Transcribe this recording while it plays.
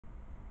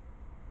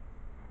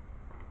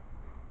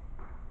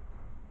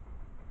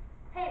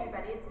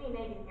it's me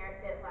Megan here at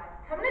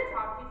FITLife, coming to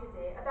talk to you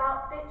today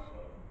about fit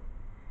shaming.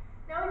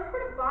 Now we've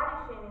heard of body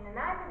shaming, and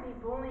that can be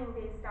bullying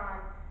based on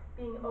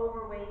being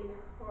overweight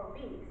or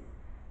obese.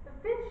 But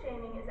fit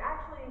shaming is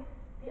actually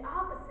the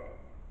opposite,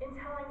 in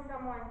telling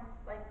someone,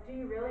 like, do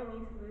you really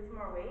need to lose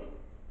more weight?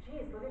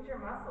 Geez, look at your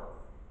muscles.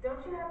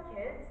 Don't you have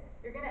kids?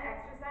 You're going to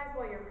exercise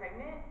while you're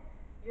pregnant?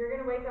 You're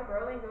going to wake up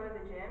early and go to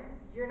the gym?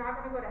 You're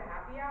not going to go to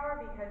happy hour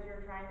because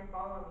you're trying to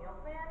follow a meal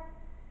plan?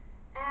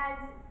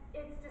 And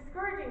it's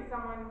discouraging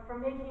someone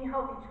from making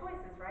healthy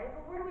choices, right?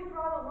 But where do we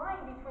draw the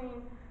line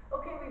between,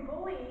 okay, we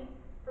bully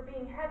for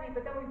being heavy,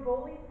 but then we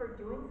bully for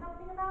doing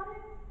something about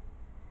it?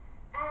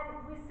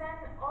 And we send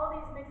all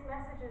these mixed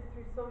messages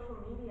through social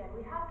media, and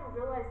we have to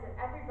realize that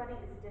everybody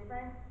is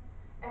different,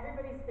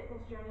 everybody's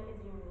fitness journey is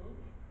unique,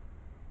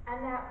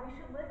 and that we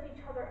should lift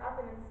each other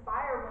up and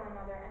inspire one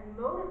another and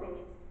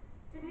motivate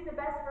to be the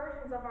best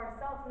versions of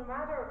ourselves, no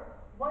matter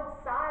what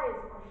size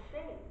or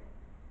shape.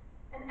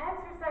 And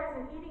exercise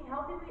and eating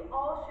healthy, we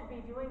all should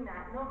be doing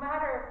that, no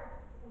matter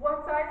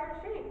what size or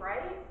shape,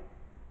 right?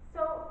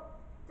 So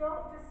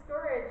don't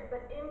discourage,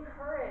 but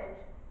encourage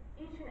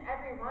each and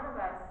every one of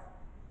us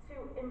to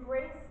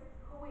embrace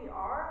who we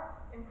are,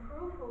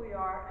 improve who we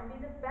are, and be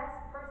the best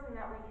person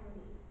that we can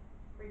be,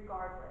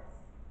 regardless.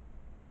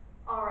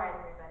 All right,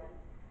 everybody.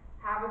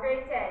 Have a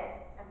great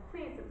day, and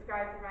please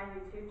subscribe to my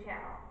YouTube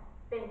channel.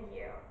 Thank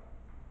you.